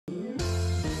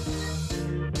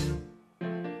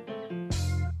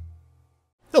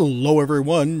Hello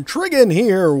everyone, Trigan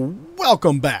here.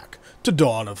 Welcome back to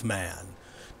Dawn of Man.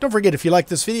 Don't forget, if you like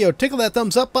this video, tickle that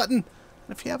thumbs up button. And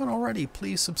if you haven't already,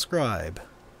 please subscribe.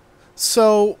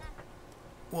 So,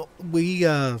 well,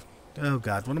 oh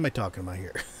God, what am I talking about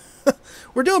here?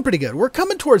 We're doing pretty good. We're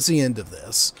coming towards the end of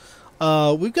this.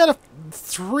 We've got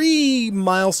 3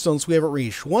 milestones we haven't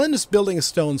reached. One is building a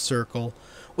stone circle,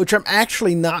 which I'm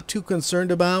actually not too concerned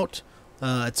about.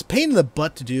 It's a pain in the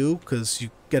butt to do because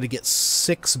you got to get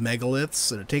 6 megaliths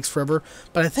and it takes forever.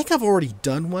 But I think I've already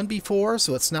done one before,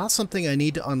 so it's not something I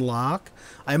need to unlock.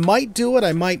 I might do it,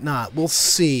 I might not. We'll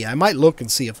see. I might look and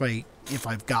see if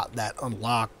I've got that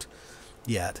unlocked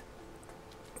yet.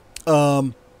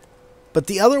 But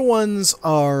the other ones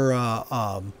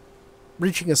are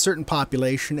reaching a certain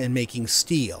population and making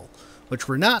steel, which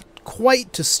we're not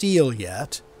quite to steel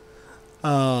yet.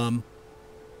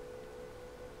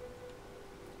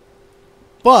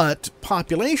 But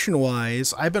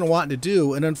population-wise, I've been wanting to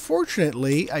do, and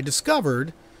unfortunately, I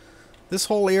discovered this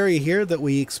whole area here that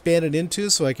we expanded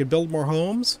into so I could build more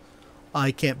homes.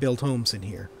 I can't build homes in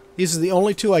here. These are the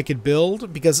only 2 I could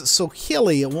build because it's so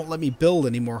hilly it won't let me build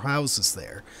any more houses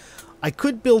there. I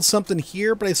could build something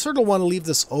here, but I sort of want to leave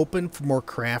this open for more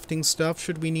crafting stuff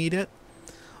should we need it.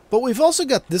 But we've also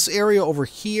got this area over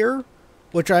here,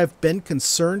 which I've been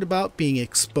concerned about being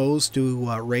exposed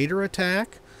to raider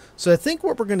attack. So I think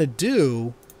what we're going to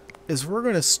do is we're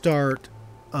going to start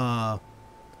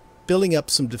building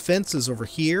up some defenses over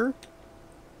here.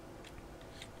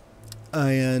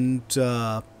 And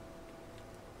let's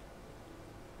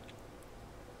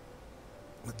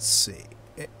see.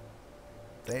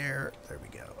 There we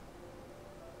go.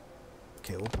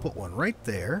 Okay, we'll put one right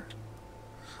there.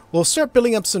 We'll start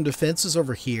building up some defenses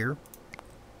over here.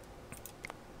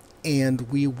 And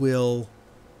we will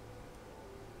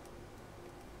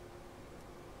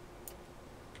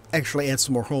actually add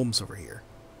some more homes over here.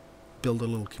 Build a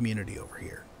little community over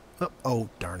here. Oh,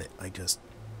 darn it.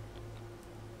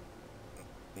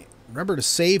 Remember to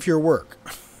save your work.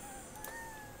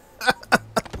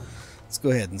 Let's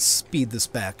go ahead and speed this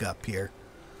back up here.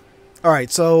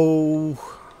 Alright, so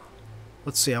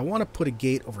let's see. I want to put a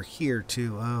gate over here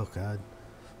too. Oh, God.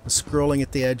 The scrolling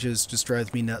at the edges just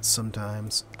drives me nuts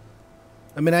sometimes.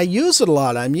 I mean, I use it a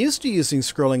lot. I'm used to using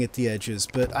scrolling at the edges,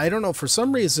 but I don't know, for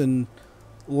some reason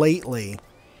lately,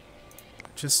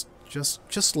 just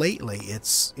lately,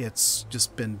 it's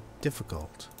just been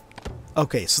difficult.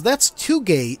 Okay, so that's 2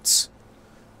 gates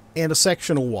and a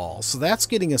sectional wall. So that's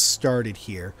getting us started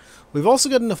here. We've also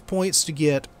got enough points to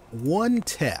get 1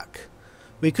 tech.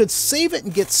 We could save it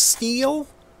and get steel,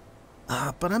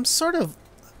 but I'm sort of,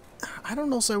 I don't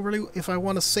know if I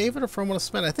want to save it or if I want to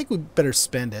spend it. I think we better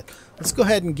spend it. Let's go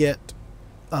ahead and get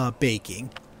baking.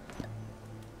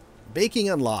 Baking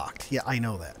unlocked. Yeah, I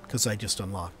know that because I just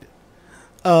unlocked it.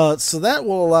 So that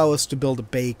will allow us to build a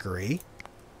bakery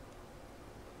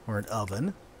or an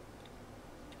oven.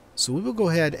 So we will go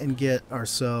ahead and get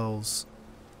ourselves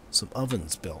some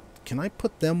ovens built. Can I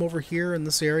put them over here in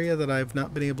this area that I've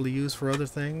not been able to use for other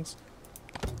things?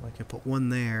 I can put one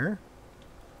there.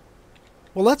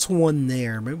 Well, that's one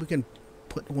there. Maybe we can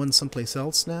put one someplace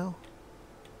else now.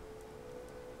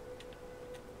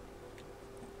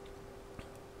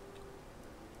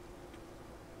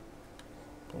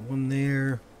 Put one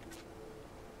there.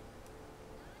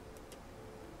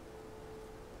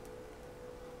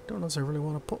 Don't know if I really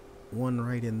want to put one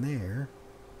right in there.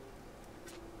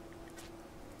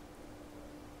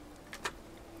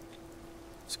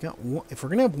 It's got one. If we're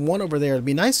gonna have one over there, it'd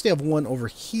be nice to have one over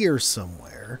here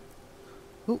somewhere.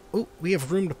 Oh, we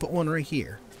have room to put one right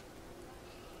here.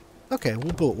 Okay,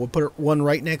 we'll put one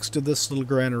right next to this little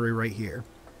granary right here.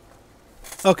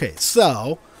 Okay,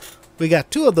 so we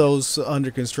got 2 of those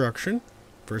under construction.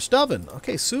 First oven.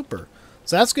 Okay, super.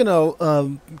 So that's going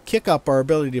to kick up our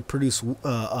ability to produce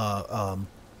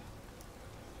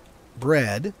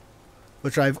bread,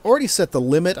 which I've already set the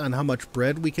limit on how much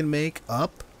bread we can make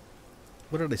up.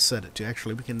 What did I set it to?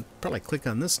 Actually, we can probably click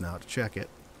on this now to check it.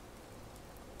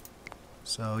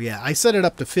 So, yeah, I set it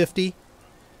up to 50.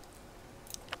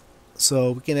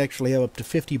 So we can actually have up to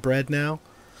 50 bread now.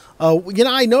 You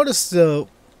know, I noticed... oh,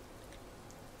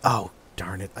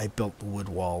 darn it. I built the wood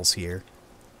walls here.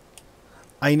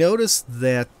 I noticed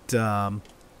that...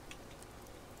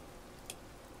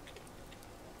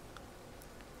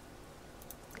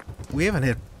 we haven't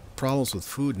had problems with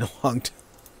food in a long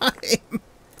time.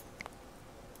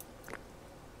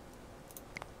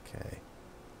 Okay.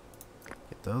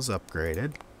 Get those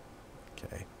upgraded.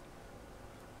 Okay.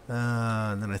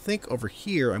 And then I think over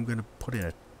here I'm going to put in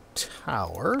a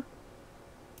tower.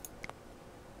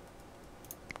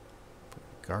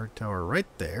 Guard tower right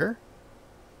there.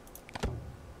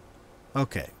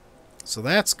 Okay, so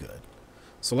that's good.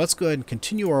 So let's go ahead and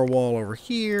continue our wall over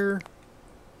here.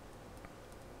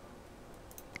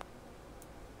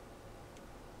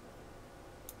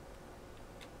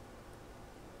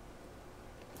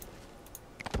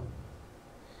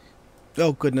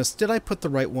 Oh goodness, did I put the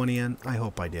right one in? I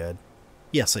hope I did.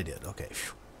 Yes, I did. Okay.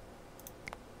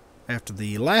 After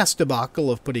the last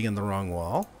debacle of putting in the wrong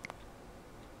wall.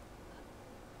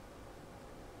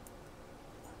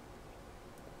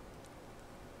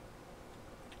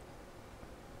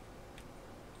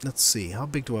 Let's see, how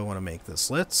big do I want to make this?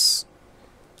 Let's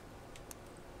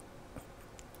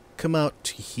come out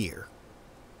to here.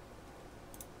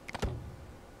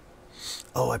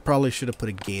 Oh, I probably should have put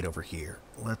a gate over here.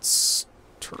 Let's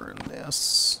turn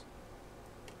this.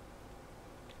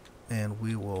 And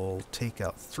we will take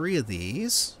out 3 of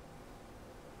these.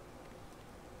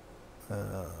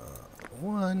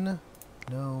 1,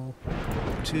 no,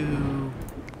 2,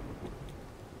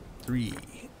 3.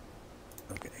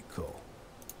 Okay, cool.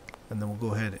 And then we'll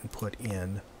go ahead and put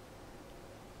in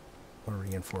a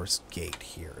reinforced gate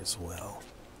here as well.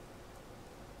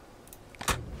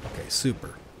 Okay,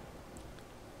 super.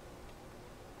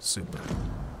 Super.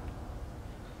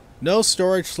 No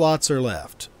storage slots are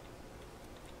left.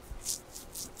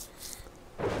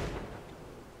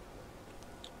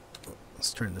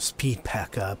 Let's turn the speed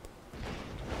back up.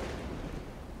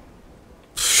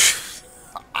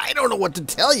 I don't know what to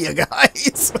tell you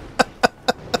guys.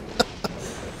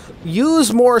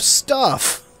 Use more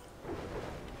stuff.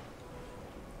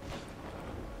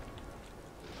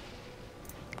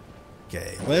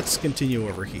 Okay, let's continue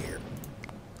over here.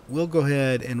 We'll go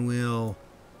ahead and we'll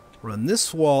run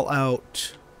this wall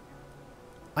out.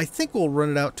 I think we'll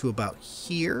run it out to about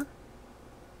here.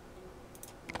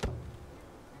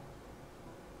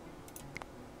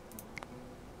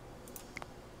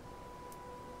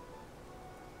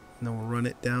 And then we'll run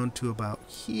it down to about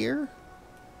here.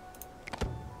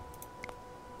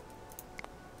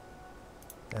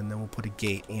 And then we'll put a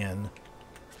gate in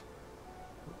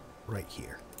right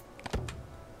here.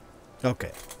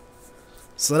 Okay.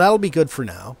 So that'll be good for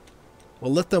now.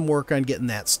 We'll let them work on getting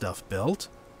that stuff built.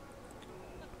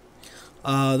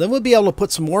 Then we'll be able to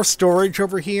put some more storage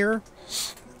over here,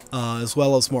 as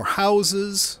well as more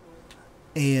houses.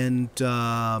 And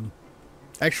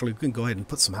actually, we can go ahead and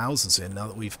put some houses in now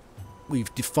that we've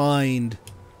defined.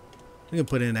 We can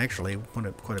put in actually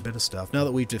quite a bit of stuff now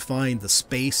that we've defined the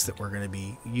space that we're going to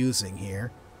be using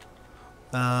here.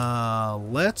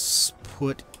 Let's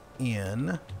put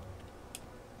in.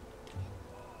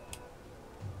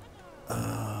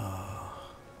 All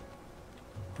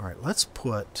right, let's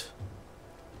put.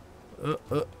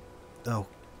 Oh,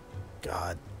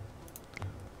 God.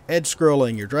 Edge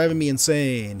scrolling, you're driving me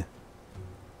insane.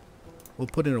 We'll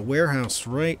put in a warehouse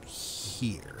right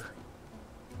here.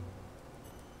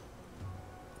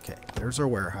 Okay, there's our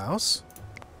warehouse.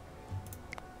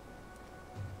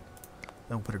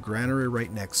 Then we'll put a granary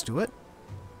right next to it.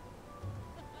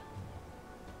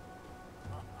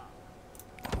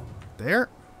 There.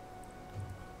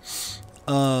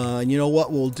 And you know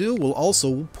what we'll do? We'll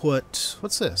also put...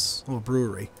 What's this? Oh, a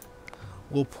brewery.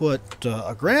 We'll put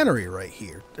a granary right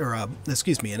here. Or,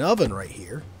 excuse me, an oven right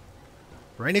here.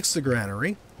 Right next to the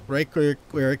granary. Right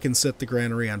where I can set the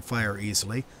granary on fire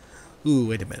easily. Ooh,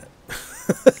 wait a minute.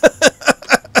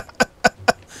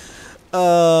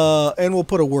 And we'll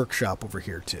put a workshop over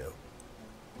here too.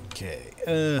 Okay.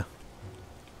 So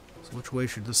which way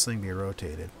should this thing be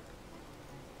rotated?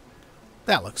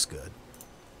 That looks good.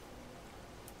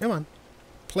 Come on.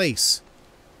 Place.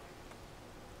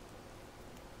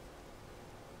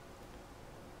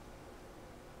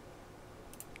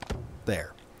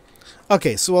 There.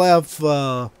 Okay, so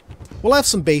we'll have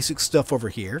some basic stuff over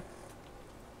here.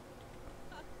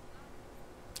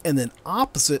 And then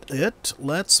opposite it,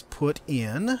 let's put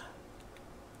in...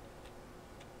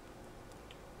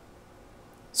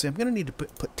 See, I'm going to need to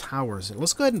put towers in.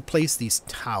 Let's go ahead and place these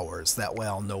towers. That way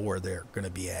I'll know where they're going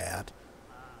to be at.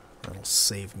 That'll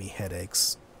save me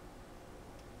headaches.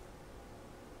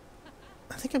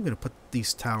 I think I'm going to put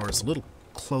these towers a little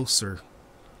closer.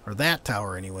 Or that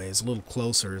tower, anyway, is a little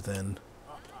closer than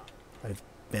I've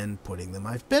been putting them.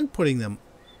 I've been putting them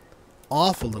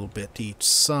off a little bit to each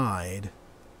side.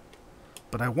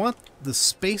 But I want the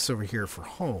space over here for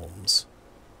homes.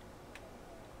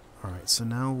 Alright, so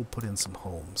now we'll put in some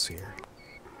homes here.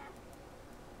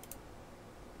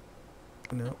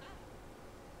 No.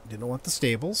 Didn't want the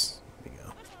stables. There we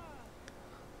go.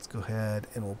 Let's go ahead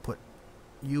and we'll put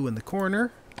you in the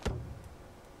corner.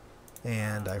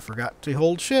 And I forgot to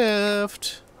hold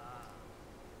shift.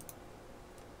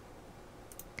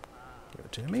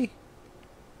 to me.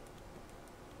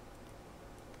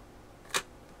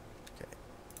 Okay.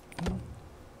 1,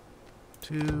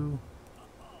 2,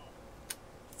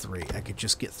 3. I could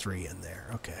just get 3 in there.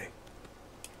 Okay.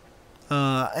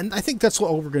 And I think that's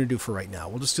what we're going to do for right now.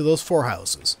 We'll just do those 4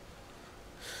 houses.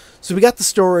 So we got the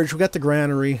storage, we got the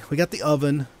granary, we got the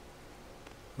oven.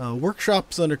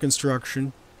 Workshop's under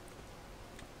construction.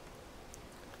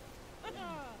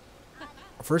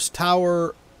 First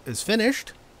tower is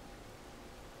finished.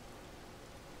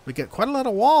 We got quite a lot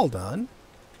of wall done.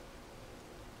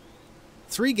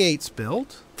 3 gates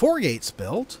built. 4 gates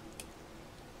built.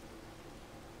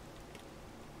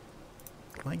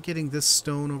 Am I getting this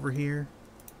stone over here?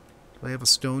 Do I have a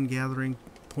stone gathering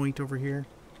point over here?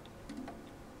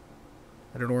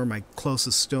 I don't know where my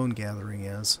closest stone gathering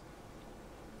is.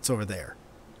 It's over there.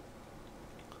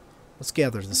 Let's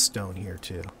gather the stone here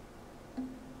too.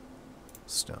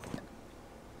 Stone.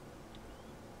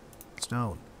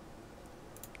 Stone.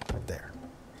 Right there.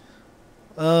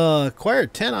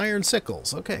 Acquired 10 iron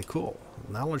sickles. Okay, cool.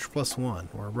 Knowledge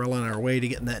 +1. We're well on our way to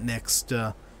getting that next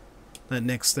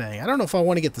thing. I don't know if I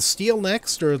want to get the steel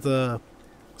next or the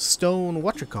stone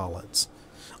whatchamacallits.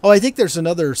 Oh, I think there's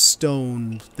another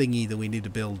stone thingy that we need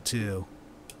to build too.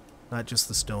 Not just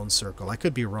the stone circle. I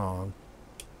could be wrong.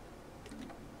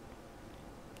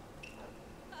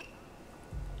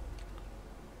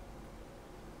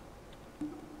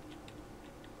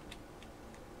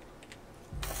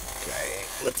 Okay,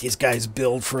 let these guys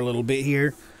build for a little bit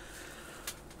here.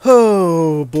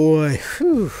 Oh boy.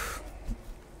 Whew.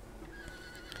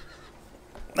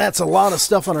 That's a lot of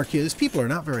stuff on our queue. These people are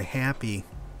not very happy.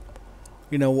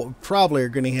 You know, what we probably are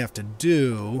going to have to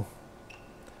do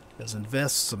is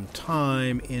invest some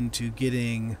time into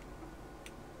getting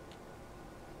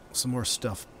some more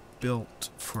stuff built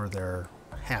for their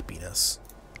happiness.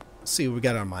 Let's see what we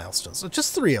got on milestones. So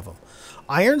just 3 of them.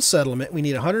 Iron Settlement, we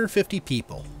need 150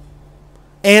 people.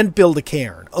 And build a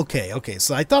cairn. Okay,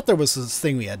 so I thought there was this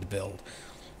thing we had to build.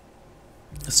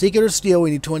 Seeker of Steel,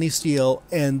 we need 20 steel.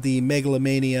 And the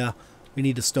Megalomania, we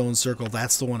need a stone circle.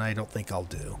 That's the one I don't think I'll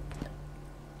do.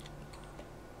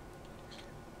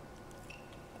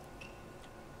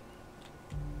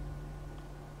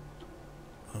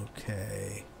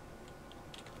 Okay.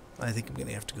 I think I'm going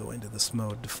to have to go into this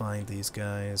mode to find these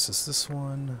guys. Is this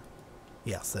one?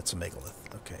 Yes, that's a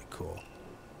megalith. Okay, cool.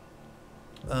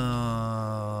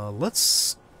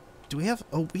 Let's... Do we have...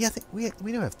 Oh, yeah, I think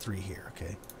we do have 3 here.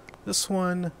 Okay. This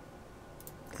one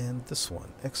and this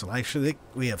one. Excellent. I actually think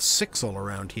we have 6 all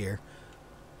around here.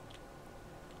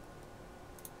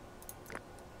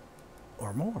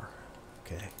 Or more.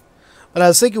 Okay. But I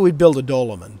was thinking we'd build a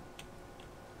Doloman.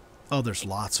 Oh, there's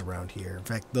lots around here. In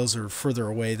fact, those are further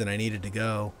away than I needed to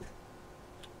go.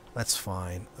 That's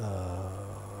fine.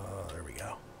 There we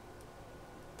go.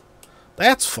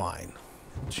 That's fine.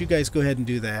 Let's you guys go ahead and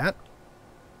do that.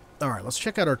 Alright, let's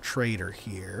check out our trader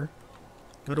here.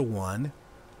 Go to 1.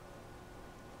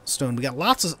 Stone. We got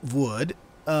lots of wood.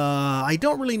 I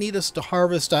don't really need us to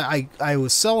harvest. I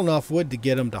was selling off wood to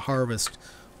get them to harvest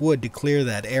wood to clear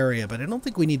that area, but I don't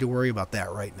think we need to worry about that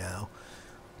right now.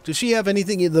 Does she have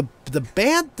anything? The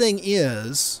bad thing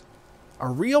is, a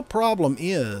real problem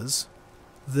is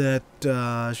that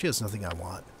she has nothing I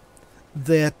want.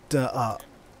 That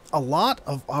a lot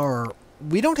of our...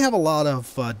 We don't have a lot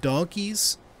of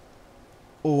donkeys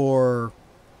or...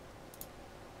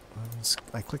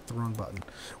 I clicked the wrong button.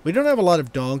 We don't have a lot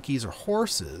of donkeys or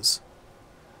horses.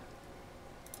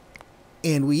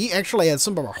 And we actually had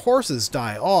some of our horses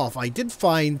die off. I did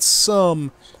find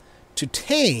some to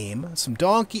tame, some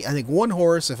donkey. I think 1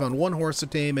 horse. I found 1 horse to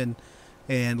tame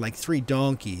and like 3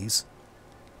 donkeys.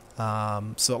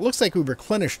 So it looks like we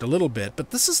replenished a little bit. But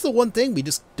this is the one thing we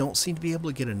just don't seem to be able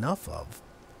to get enough of.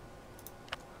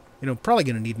 You know, probably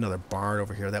going to need another barn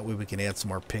over here. That way we can add some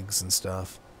more pigs and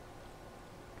stuff.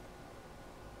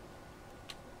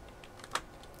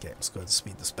 Okay, let's go ahead and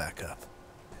speed this back up.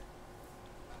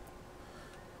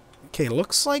 Okay,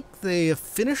 looks like they have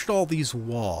finished all these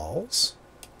walls.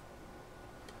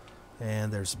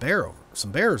 And there's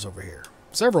some bears over here.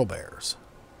 Several bears.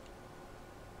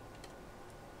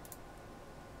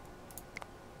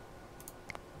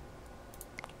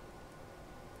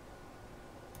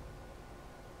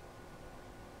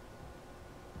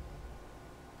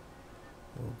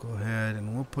 We'll go ahead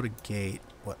and we'll put a gate.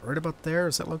 What, right about there?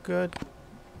 Does that look good?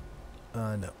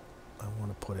 No. I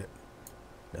want to put it...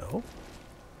 No. I want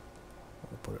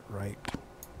to put it right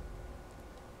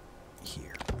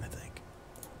here, I think.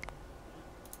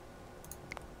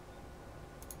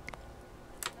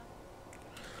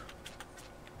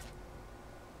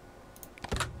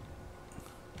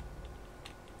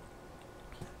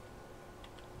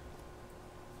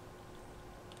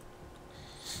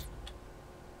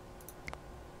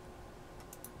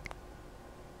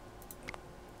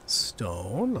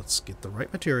 stone. Let's get the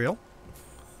right material.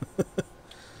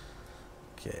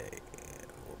 Okay,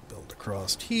 we'll build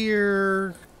across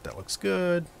here. That looks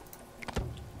good.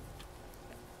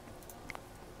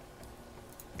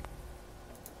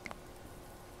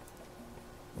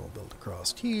 We'll build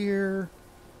across here.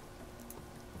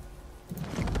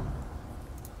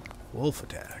 Wolf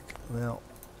attack. Well,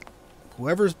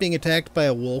 whoever's being attacked by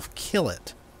a wolf, kill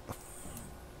it.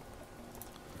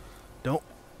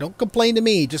 Don't complain to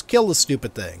me. Just kill the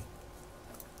stupid thing.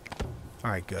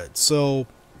 Alright, good. So,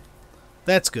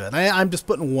 that's good. I'm just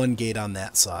putting one gate on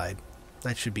that side.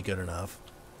 That should be good enough.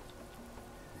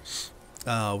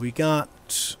 We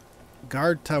got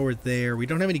guard tower there. We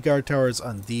don't have any guard towers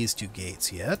on these two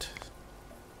gates yet.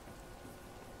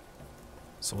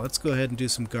 So let's go ahead and do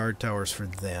some guard towers for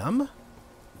them.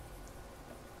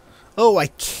 Oh, I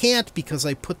can't because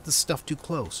I put the stuff too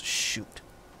close. Shoot.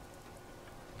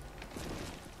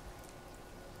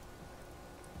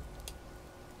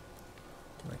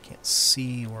 I can't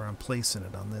see where I'm placing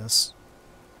it on this.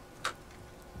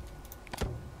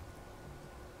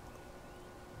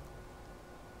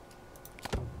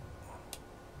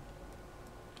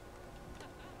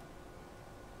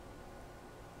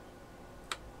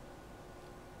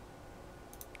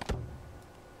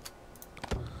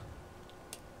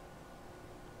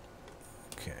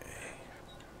 Okay.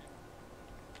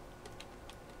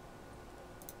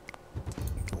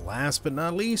 Last but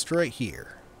not least, right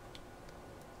here.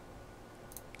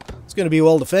 It's going to be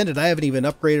well defended. I haven't even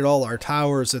upgraded all our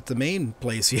towers at the main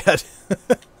place yet.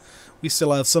 We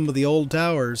still have some of the old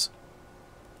towers.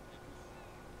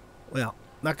 Well,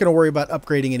 not going to worry about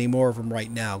upgrading any more of them right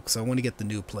now because I want to get the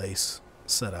new place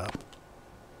set up.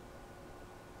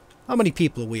 How many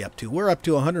people are we up to? We're up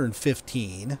to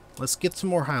 115. Let's get some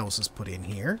more houses put in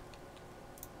here.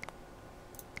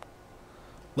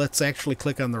 Let's actually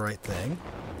click on the right thing.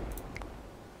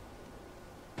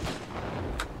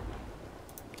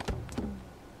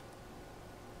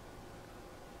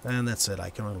 And that's it.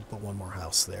 I can only put one more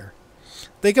house there.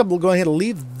 I think I'm going to go ahead and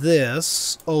leave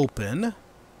this open.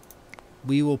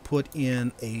 We will put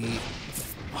in a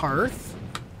hearth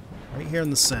right here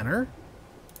in the center.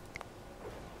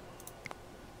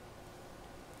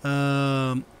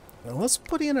 Well, let's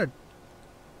put in a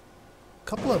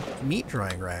couple of meat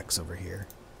drying racks over here.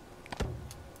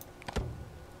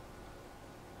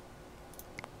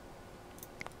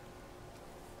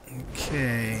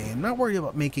 Okay, I'm not worried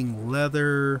about making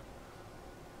leather.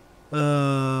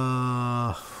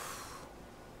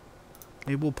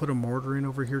 Maybe we'll put a mortar in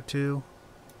over here too,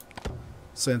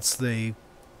 since the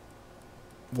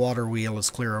water wheel is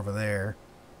clear over there.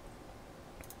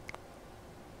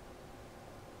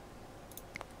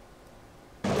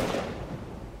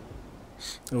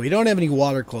 We don't have any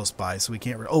water close by, so we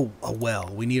can't... Oh, a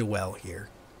well. We need a well here.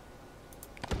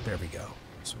 There we go.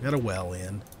 So we got a well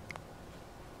in.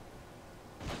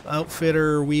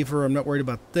 Outfitter, weaver, I'm not worried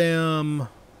about them.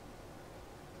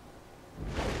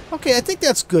 Okay, I think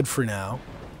that's good for now.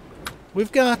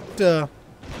 We've got our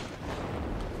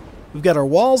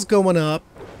walls going up.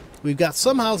 We've got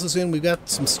some houses in. We've got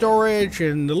some storage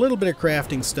and a little bit of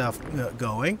crafting stuff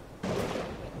going.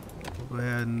 Go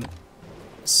ahead and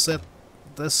set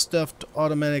this stuff to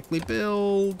automatically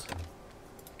build.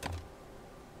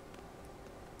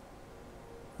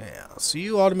 Yeah, so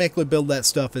you automatically build that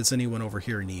stuff as anyone over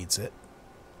here needs it.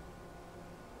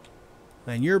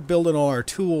 And you're building all our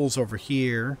tools over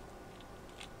here.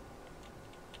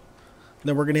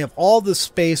 Then we're going to have all this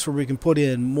space where we can put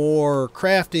in more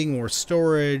crafting, more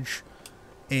storage,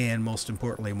 and most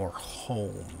importantly, more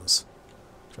homes.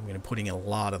 So I'm going to be putting in a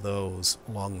lot of those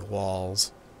along the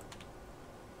walls.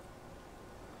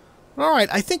 Alright,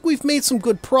 I think we've made some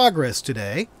good progress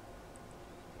today.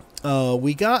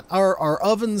 We got our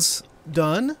ovens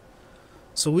done.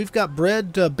 So we've got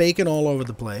bread, bacon all over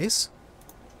the place.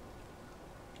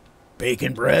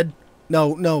 Bacon bread?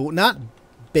 No, not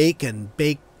bacon.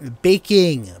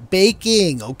 Baking,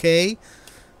 okay?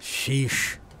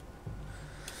 Sheesh.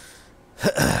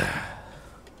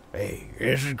 Hey,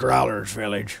 this is Growler's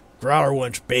village. Growler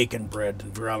wants bacon bread,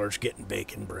 and Growler's getting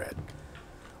bacon bread.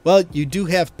 Well, you do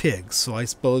have pigs, so I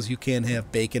suppose you can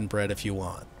have bacon bread if you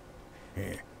want.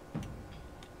 Yeah.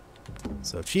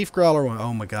 So Chief Growler went,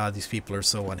 oh my god, these people are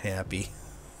so unhappy.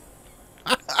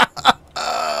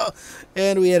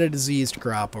 And we had a diseased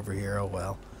crop over here, oh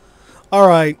well.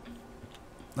 Alright.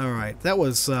 Alright, that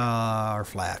was our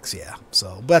flax, yeah.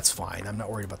 So, that's fine, I'm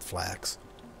not worried about the flax.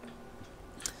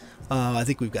 I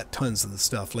think we've got tons of the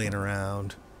stuff laying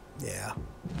around. Yeah.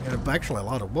 We have actually a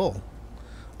lot of wool.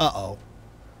 Uh-oh.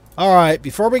 Alright,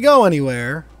 before we go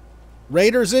anywhere,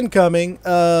 raiders incoming.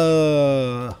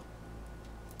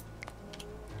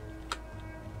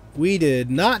 We did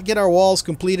not get our walls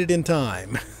completed in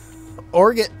time.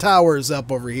 Or get towers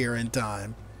up over here in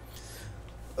time.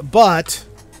 But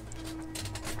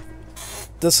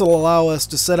this will allow us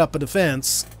to set up a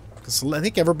defense. Because I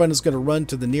think everyone is going to run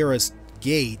to the nearest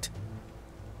gate.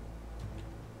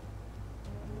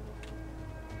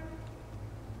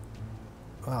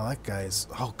 Wow, that guy's...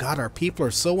 Oh, God, our people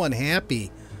are so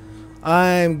unhappy.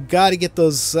 I'm got to get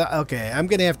those... okay, I'm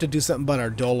going to have to do something about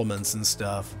our dolomens and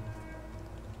stuff.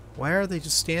 Why are they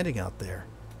just standing out there?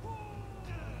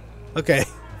 Okay,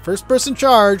 first person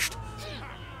charged.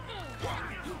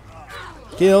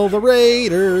 Kill the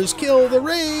raiders! Kill the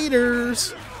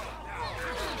raiders!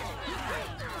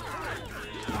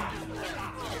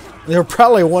 They're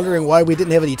probably wondering why we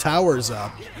didn't have any towers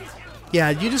up. Yeah,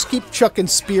 you just keep chucking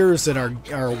spears at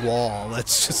our wall.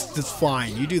 That's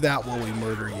fine. You do that while we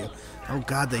murder you. Oh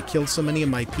God, they killed so many of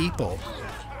my people.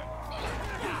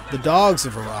 The dogs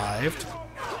have arrived.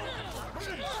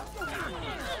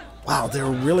 Wow, they're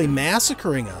really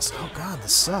massacring us. Oh God,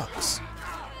 this sucks.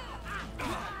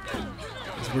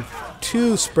 We're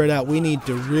too spread out. We need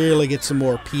to really get some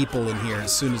more people in here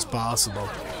as soon as possible.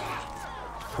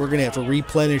 We're going to have to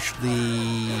replenish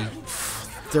the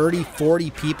 30,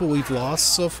 40 people we've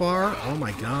lost so far. Oh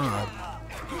my God.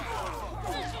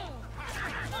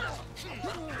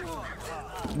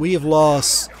 We have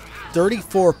lost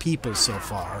 34 people so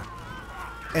far.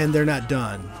 And they're not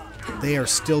done. They are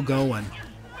still going.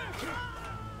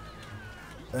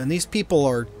 And these people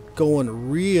are going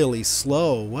really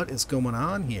slow. What is going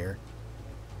on here?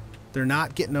 They're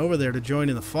not getting over there to join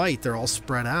in the fight. They're all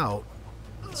spread out.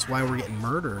 That's why we're getting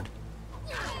murdered.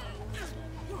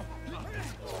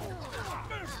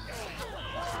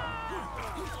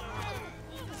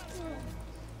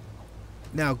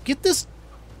 Now, get this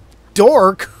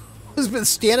dork who's been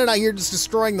standing out here just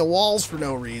destroying the walls for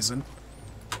no reason.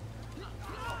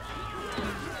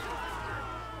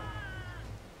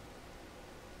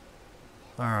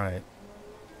 Alright.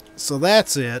 So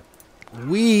that's it.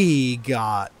 We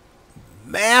got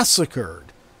massacred.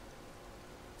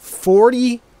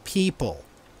 40 people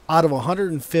out of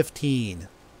 115.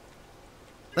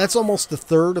 That's almost a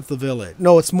third of the village.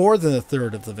 No, it's more than a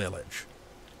third of the village.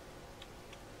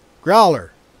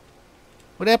 Growler,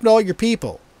 what happened to all your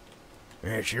people?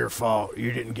 It's your fault.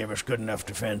 You didn't give us good enough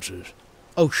defenses.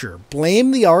 Oh, sure.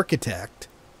 Blame the architect.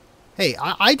 Hey,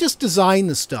 I just designed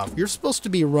the stuff. You're supposed to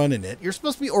be running it. You're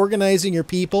supposed to be organizing your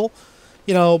people.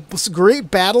 You know, it's a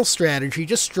great battle strategy.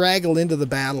 Just straggle into the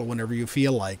battle whenever you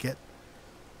feel like it.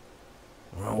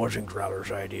 Well, it wasn't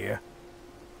Growler's idea.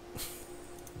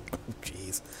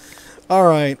 Jeez.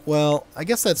 Alright, well, I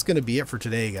guess that's going to be it for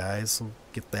today, guys. We'll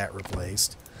get that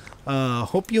replaced.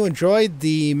 Hope you enjoyed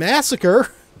the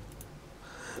massacre.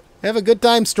 Have a good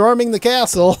time storming the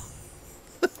castle.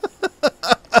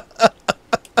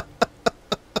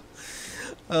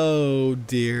 Oh,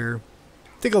 dear.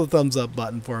 Tickle the thumbs up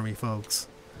button for me, folks.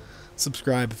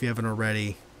 Subscribe if you haven't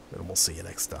already, and we'll see you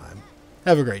next time.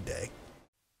 Have a great day.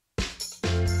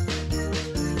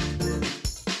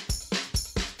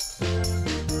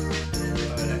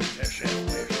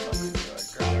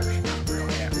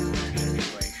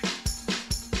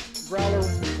 Growler,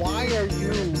 why are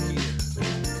you here?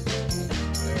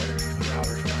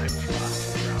 Growler's time slot.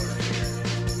 Growler's here.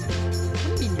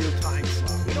 What do you mean your time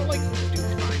slot? We don't like to do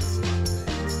time slots.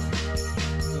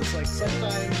 It's like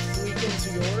sometimes weekends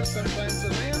are yours, sometimes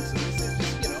they're Lance's. It's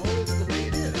just, you know, it's the way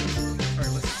it is.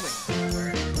 Alright, let's swing.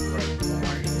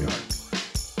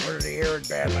 Where are the arid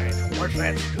Badlands? What's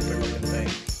that stupid looking thing?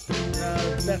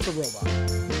 That's a robot.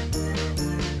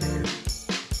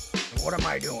 What am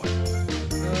I doing?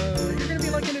 You're gonna be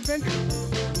like an adventurer.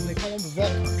 They call them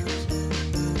vault hunters.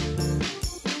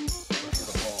 What's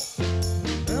the vault?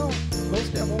 Well,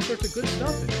 supposed to have all sorts of good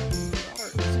stuff in it.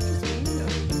 Is it just me?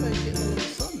 You've been getting a little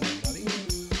sun there, buddy.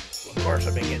 Well, of course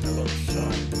I've been getting a little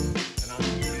sun. And I'm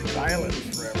on these islands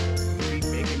forever. You keep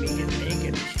making me get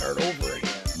naked and start over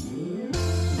again.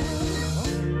 Well,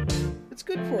 it's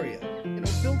good for you. You know,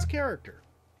 it builds character.